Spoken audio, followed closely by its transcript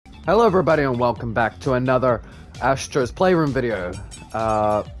Hello everybody and welcome back to another Astros Playroom video.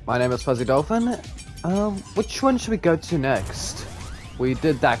 My name is Fuzzy Dolphin. Which one should we go to next? We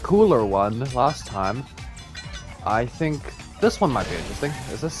did that cooler one last time. I think this one might be interesting.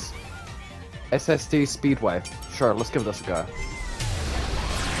 Is this? SSD Speedway. Sure, let's give this a go.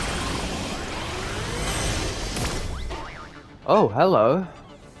 Oh, hello.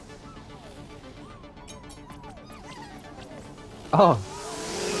 Oh.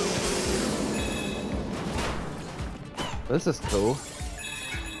 This is cool.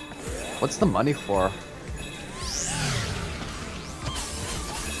 What's the money for?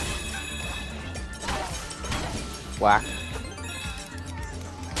 Whack.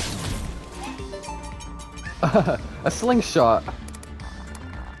 A slingshot.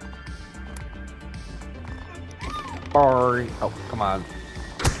 Oh, come on.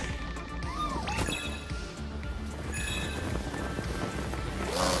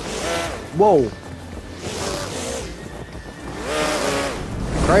 Whoa.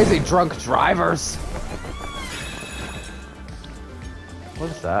 Crazy drunk drivers. What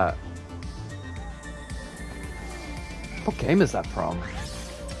is that? What game is that from?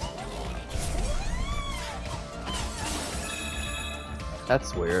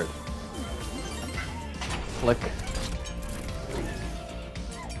 That's weird. Flick.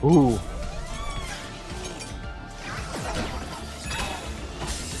 Ooh.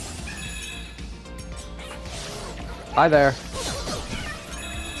 Hi there.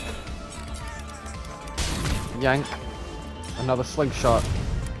 Yank. Another slingshot.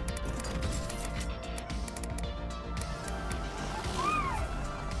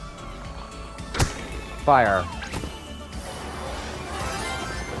 Fire.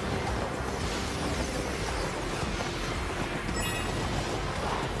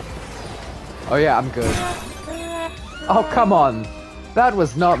 Oh yeah, I'm good. Oh, come on. That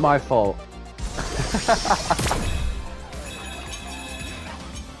was not my fault.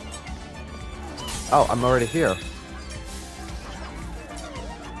 Oh, I'm already here.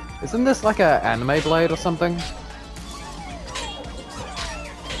 Isn't this like an anime blade or something?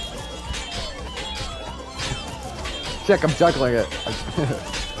 Check, I'm juggling it.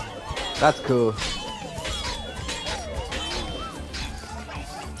 That's cool.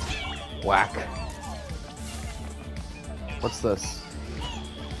 Whack. What's this?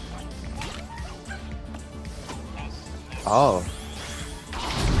 Oh.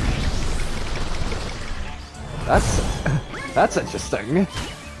 That's interesting.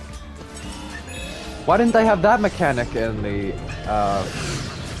 Why didn't they have that mechanic in the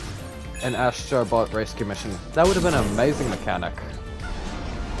in Astro Bot Rescue Mission? That would have been an amazing mechanic.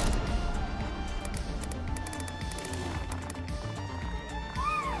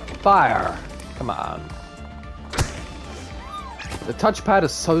 Fire! Come on. The touchpad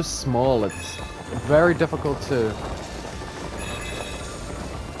is so small, it's very difficult to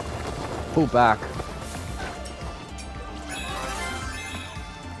pull back.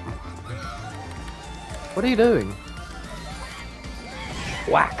 What are you doing?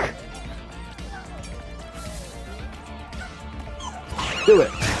 Whack! Do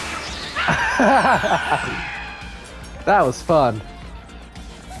it! That was fun.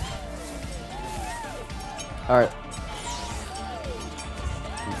 Alright.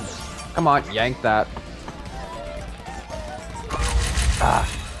 Come on, yank that. Ah,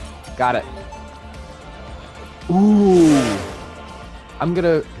 got it. Ooh! I'm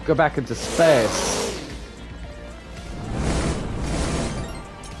gonna go back into space.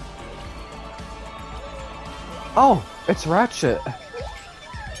 Oh, it's Ratchet.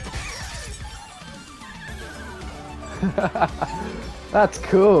 That's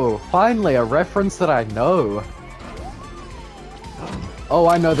cool. Finally, a reference that I know. Oh,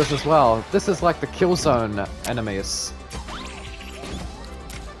 I know this as well. This is like the Killzone enemies.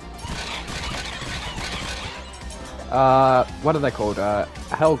 What are they called?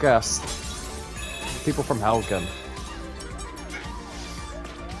 Hellguest. People from Helgen.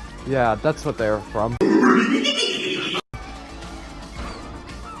 Yeah, that's what they're from.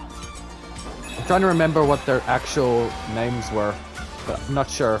 I'm trying to remember what their actual names were, but I'm not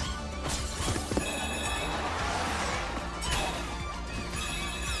sure.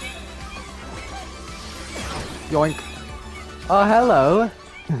 Yoink. Oh, hello.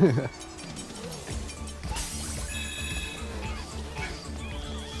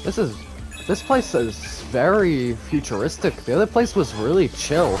 This place is very futuristic. The other place was really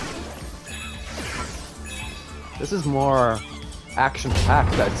chill. This is more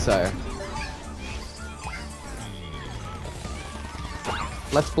action-packed, I'd say.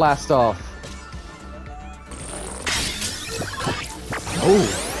 Let's blast off. Oh!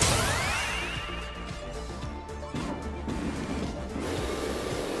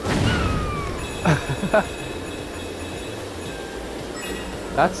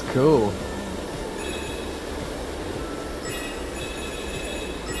 That's cool.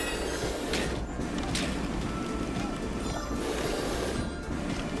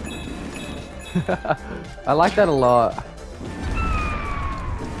 I like that a lot.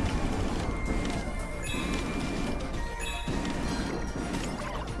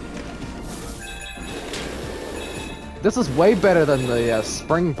 This is way better than the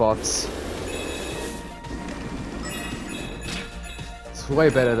spring bots. It's way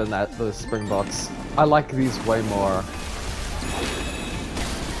better than those spring bots. I like these way more.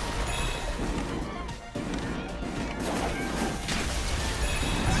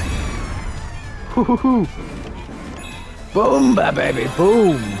 Woohoo! Boom, baby,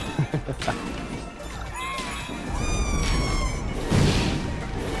 boom!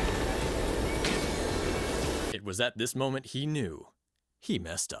 It was at this moment he knew. He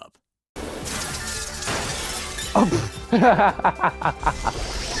messed up. Oh.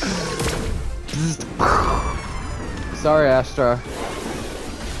 Sorry, Astro.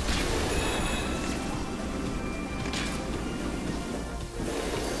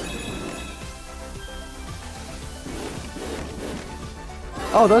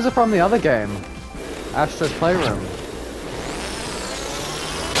 Oh, those are from the other game. Astro's Playroom.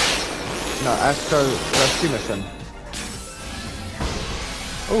 No, Astro Rescue Mission.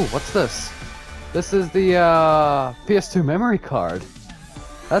 Oh, what's this? This is the PS2 memory card.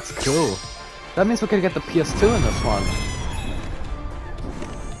 That's cool. That means we're gonna get the PS2 in this one.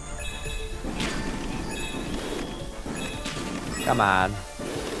 Come on.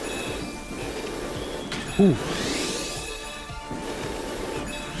 Ooh.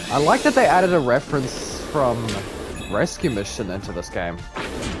 I like that they added a reference from Rescue Mission into this game.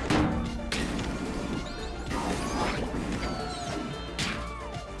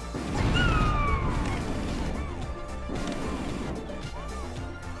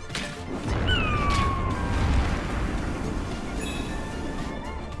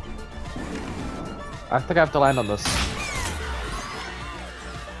 I think I have to land on this.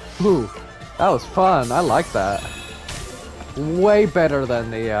 Ooh, that was fun. I like that. Way better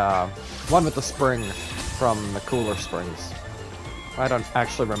than the one with the spring from the Cooler Springs. I don't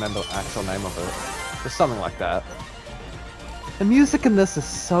actually remember the actual name of it. There's something like that. The music in this is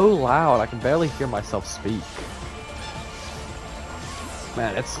so loud, I can barely hear myself speak.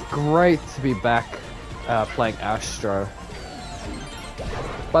 Man, it's great to be back playing Astro.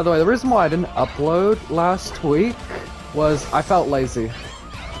 By the way, the reason why I didn't upload last week was I felt lazy.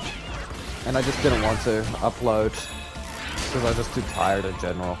 And I just didn't want to upload. Because I was just too tired in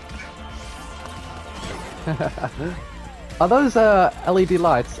general. Are those LED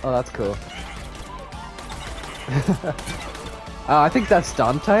lights? Oh, that's cool. I think that's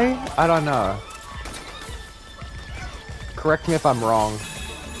Dante? I don't know. Correct me if I'm wrong.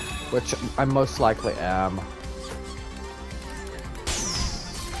 Which I most likely am.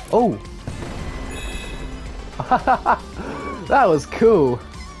 Oh! That was cool.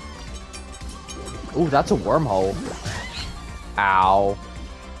 Ooh, that's a wormhole. Ow.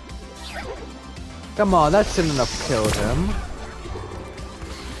 Come on, that shouldn't have killed him.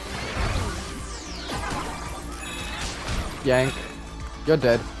 Yank. You're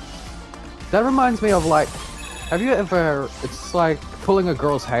dead. That reminds me of, like, have you ever, it's like pulling a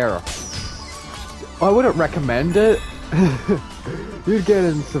girl's hair. I wouldn't recommend it. You'd get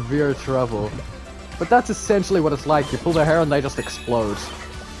in severe trouble. But that's essentially what it's like. You pull their hair and they just explode.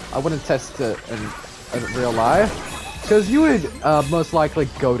 I wouldn't test it in real life. Because you would most likely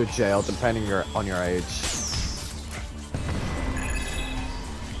go to jail depending on your age.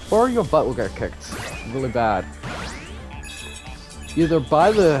 Or your butt will get kicked really bad. Either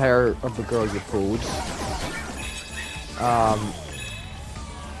by the hair of the girl you pulled,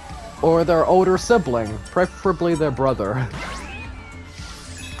 or their older sibling, preferably their brother.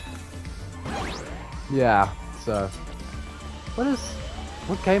 Yeah, so...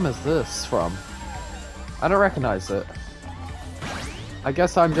 What game is this from? I don't recognize it. I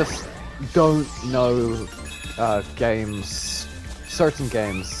guess I'm just don't know games, certain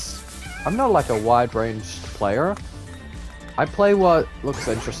games. I'm not like a wide-ranged player. I play what looks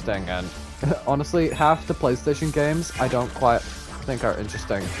interesting, and honestly, half the PlayStation games I don't quite think are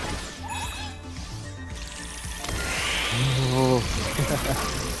interesting. Oh.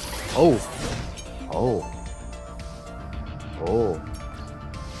 Oh. Oh.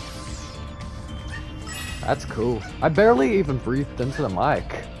 That's cool. I barely even breathed into the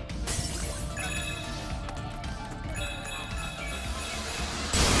mic.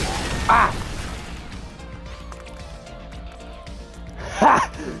 Ah!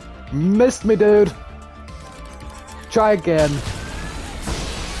 Ha! Missed me, dude. Try again.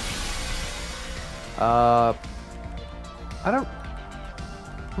 I don't...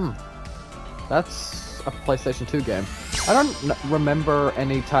 That's a PlayStation 2 game. I don't remember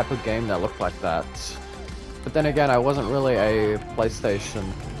any type of game that looked like that. But then again, I wasn't really a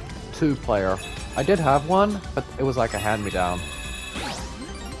PlayStation 2 player. I did have one, but it was like a hand-me-down.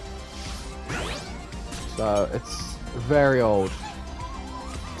 So, it's very old.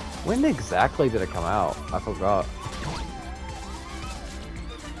 When exactly did it come out? I forgot.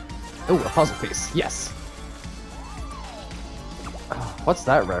 Oh, a puzzle piece. Yes! What's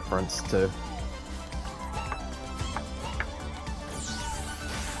that reference to?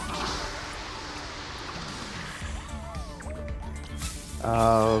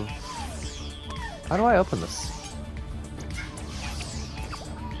 How do I open this?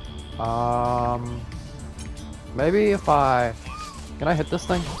 Maybe if I... Can I hit this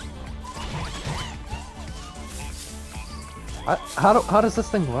thing? How does this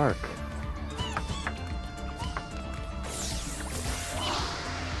thing work?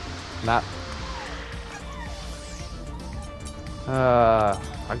 Not.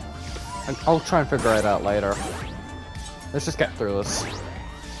 I'll try and figure it out later. Let's just get through this.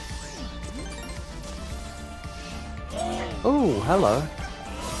 Oh, hello.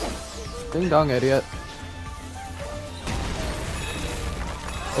 Ding dong, idiot.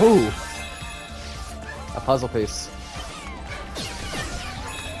 Ooh! A puzzle piece.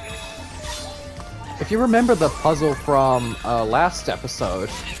 If you remember the puzzle from last episode...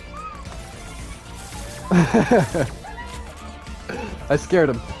 I scared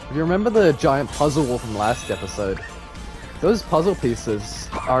him. If you remember the giant puzzle from last episode, those puzzle pieces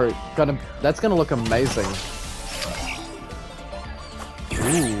are gonna... That's gonna look amazing.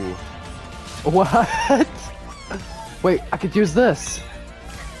 Ooh. What? Wait, I could use this!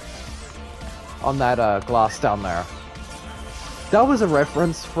 On that glass down there. That was a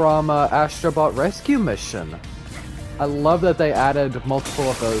reference from Astrobot Rescue Mission. I love that they added multiple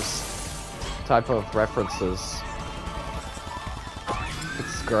of those type of references.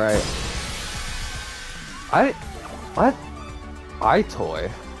 It's great. What? iToy?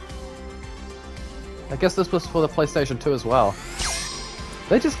 I guess this was for the PlayStation 2 as well.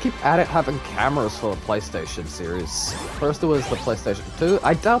 They just keep having cameras for the PlayStation series. First it was the PlayStation 2.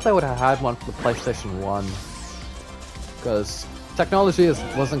 I doubt they would have had one for the PlayStation 1. Because technology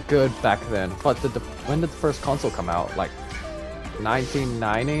wasn't good back then. But when did the first console come out? Like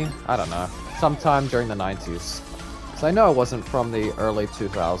 1990? I don't know. Sometime during the 90s. Because I know it wasn't from the early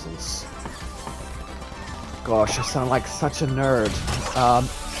 2000s. Gosh, I sound like such a nerd.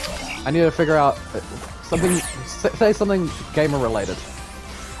 I need to figure out something. Say something gamer related.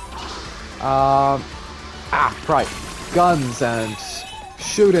 Right. Guns and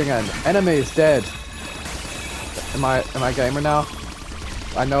shooting and enemies dead. Am I gamer now?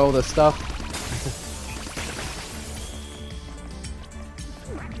 I know all this stuff.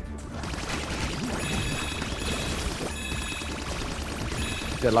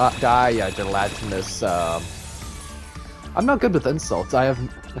 Gelatinous, I'm not good with insults. I have...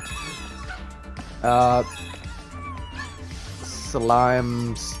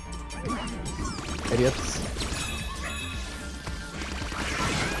 Slimes... Idiots.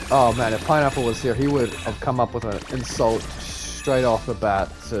 Oh man, if Pineapple was here, he would have come up with an insult straight off the bat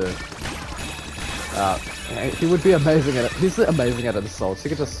to... he would be amazing at it. He's amazing at insults. He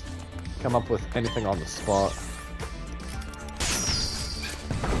could just come up with anything on the spot.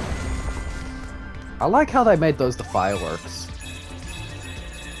 I like how they made those the fireworks.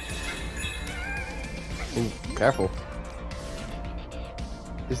 Ooh, careful.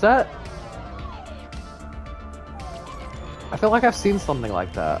 Is that... I feel like I've seen something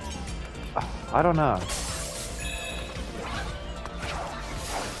like that. I don't know.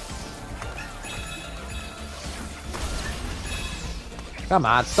 Come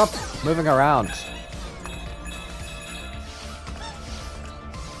on, stop moving around.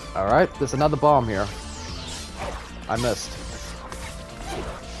 Alright, there's another bomb here. I missed.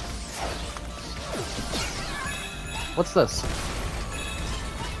 What's this?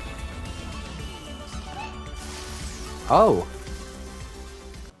 Oh.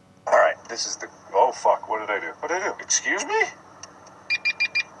 Alright, this is the... Oh, fuck, what did I do? What did I do? Excuse me?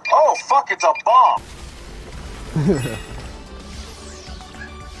 Oh, fuck, it's a bomb!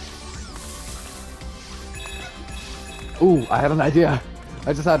 Ooh, I had an idea.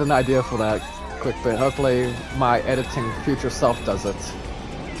 I just had an idea for that quick bit. Hopefully my editing future self does it.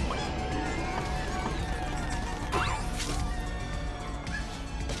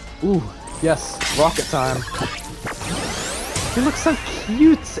 Ooh, yes, rocket time. He looks so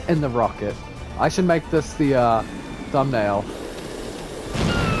cute in the rocket. I should make this the thumbnail.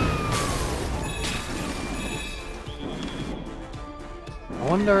 I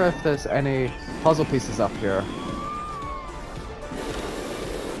wonder if there's any puzzle pieces up here.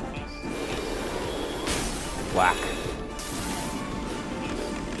 Whack.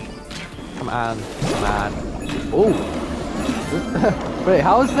 Come on, come on. Ooh! Wait,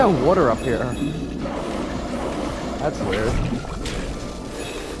 how is there water up here? That's weird.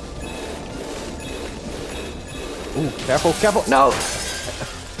 Ooh, careful, careful! No!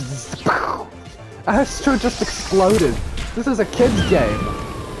 Astro just exploded. This is a kid's game.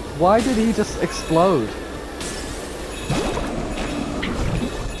 Why did he just explode?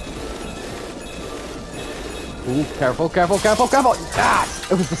 Ooh, careful, careful, careful, careful! Ah!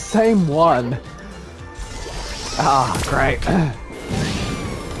 It was the same one. Ah, great.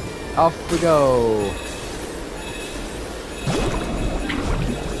 Off we go.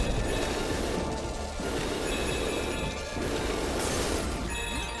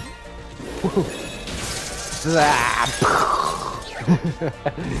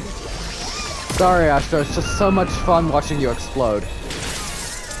 Sorry, Astro, it's just so much fun watching you explode.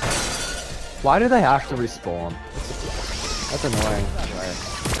 Why do they have to respawn? That's annoying.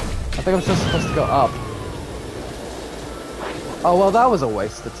 I think I'm just supposed to go up. Oh, well, that was a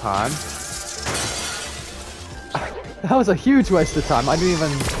waste of time. That was a huge waste of time. I didn't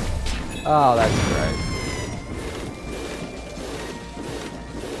even... Oh, that's great.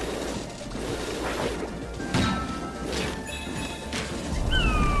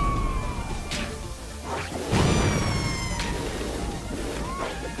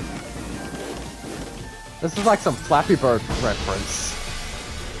 This is like some Flappy Bird reference.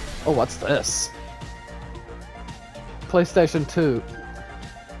 Oh, what's this? PlayStation 2.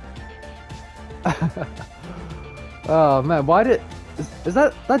 Oh man, why did... Is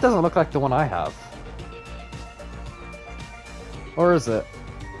that... That doesn't look like the one I have. Or is it?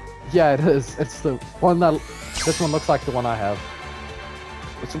 Yeah, it is. It's the one that... This one looks like the one I have.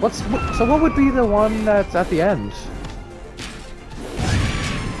 So what would be the one that's at the end?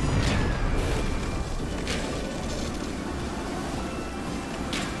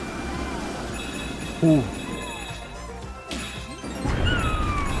 Ooh.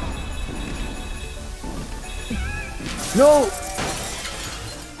 No!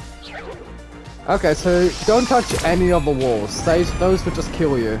 Okay, so don't touch any of the walls. Those would just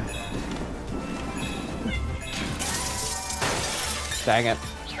kill you. Dang it.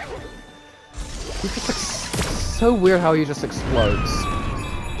 He just it's so weird how he just explodes.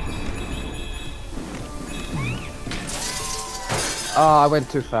 Ah, I went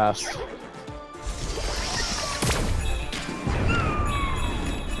too fast.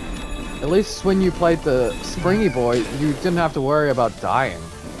 At least when you played the Springy Boy, you didn't have to worry about dying.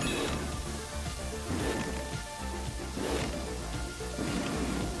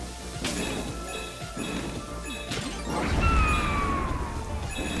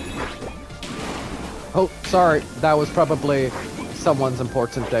 Oh, sorry, that was probably someone's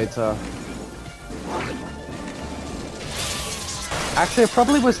important data. Actually, it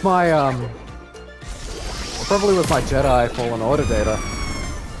probably was my Jedi Fallen Order data.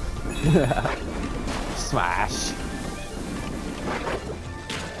 Smash.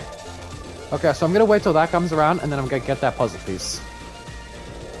 Okay, so I'm gonna wait till that comes around, and then I'm gonna get that puzzle piece.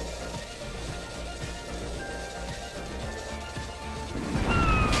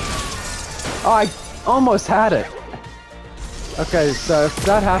 Oh, I almost had it. Okay, so if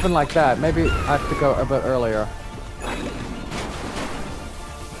that happened like that, maybe I have to go a bit earlier.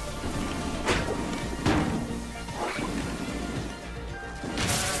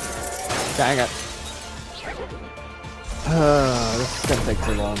 Dang it. This is gonna take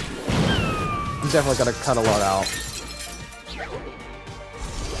too long. I'm definitely gonna cut a lot out.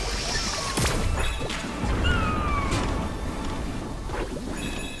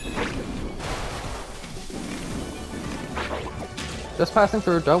 Just passing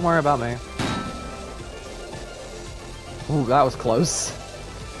through, don't worry about me. Ooh, that was close.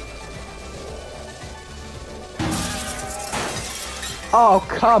 Oh,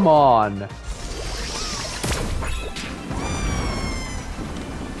 come on!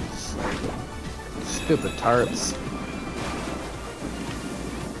 Stupid turrets.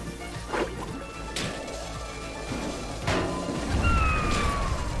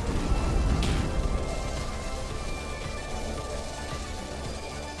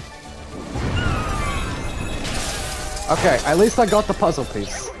 Okay, at least I got the puzzle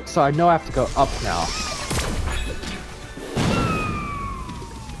piece, so I know I have to go up now.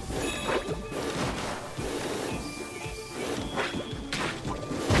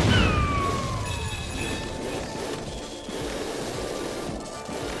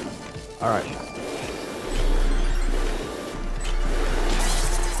 Alright.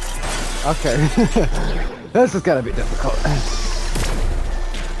 Okay. This is gonna be difficult.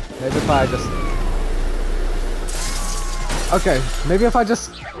 Maybe if I just... Okay, maybe if I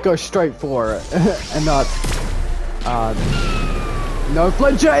just go straight for it and not... no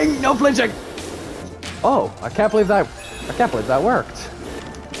flinching! No flinching! Oh, I can't believe that worked.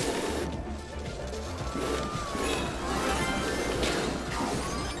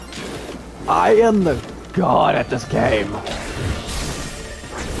 I am the god at this game.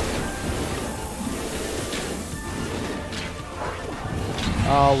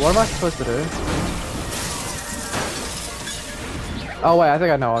 What am I supposed to do? Oh wait, I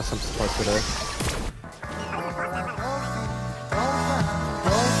think I know what I'm supposed to do.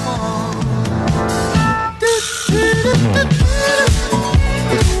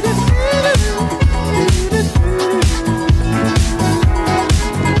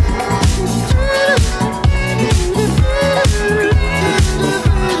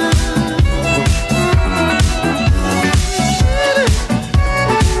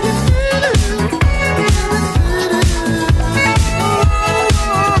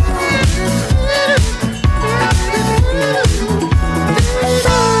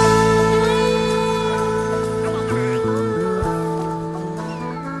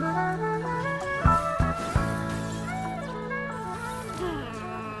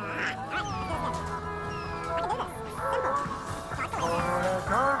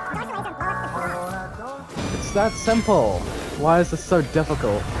 It's that simple. Why is this so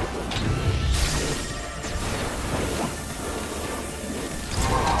difficult?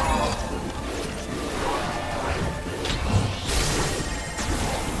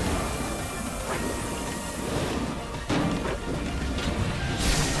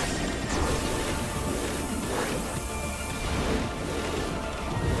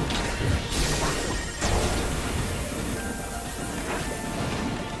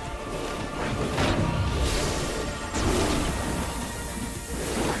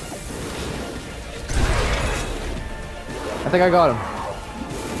 I think I got him.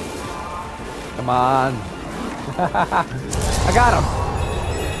 Come on. I got him.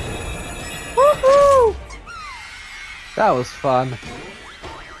 Woohoo! That was fun.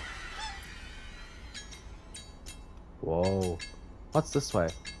 Whoa. What's this way?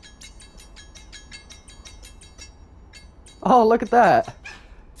 Oh, look at that.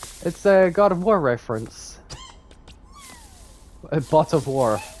 It's a God of War reference. A bot of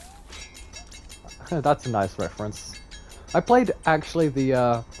war. That's a nice reference. I played, actually,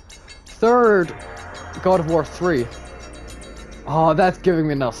 the third God of War 3. Oh, that's giving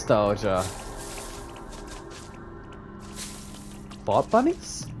me nostalgia. Bot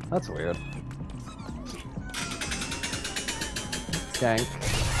bunnies? That's weird. Gank.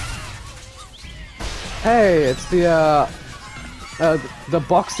 Hey, it's the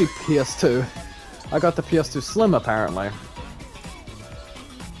boxy PS2. I got the PS2 Slim, apparently.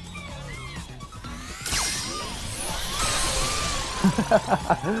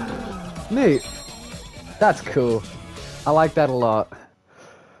 Neat. That's cool. I like that a lot.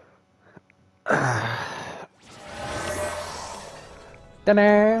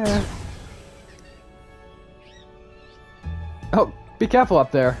 Ta-da! Oh, be careful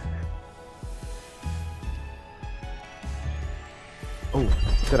up there. Oh,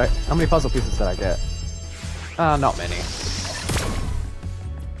 how many puzzle pieces did I get? Not many.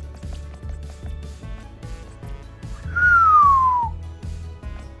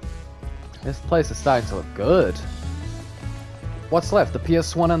 This place is starting to look good. What's left? The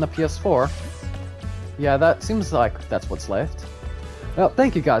PS1 and the PS4? Yeah, that seems like that's what's left. Well,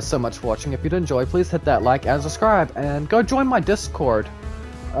 thank you guys so much for watching. If you did enjoy, please hit that like and subscribe, and go join my Discord.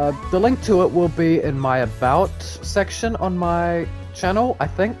 The link to it will be in my About section on my channel, I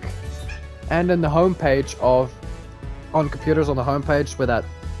think. And in the homepage on computers on the homepage where that,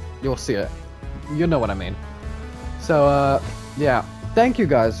 you'll see it. You know what I mean. So, yeah. Thank you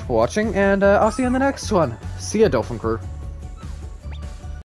guys for watching, and I'll see you in the next one. See ya, Dolphin Crew.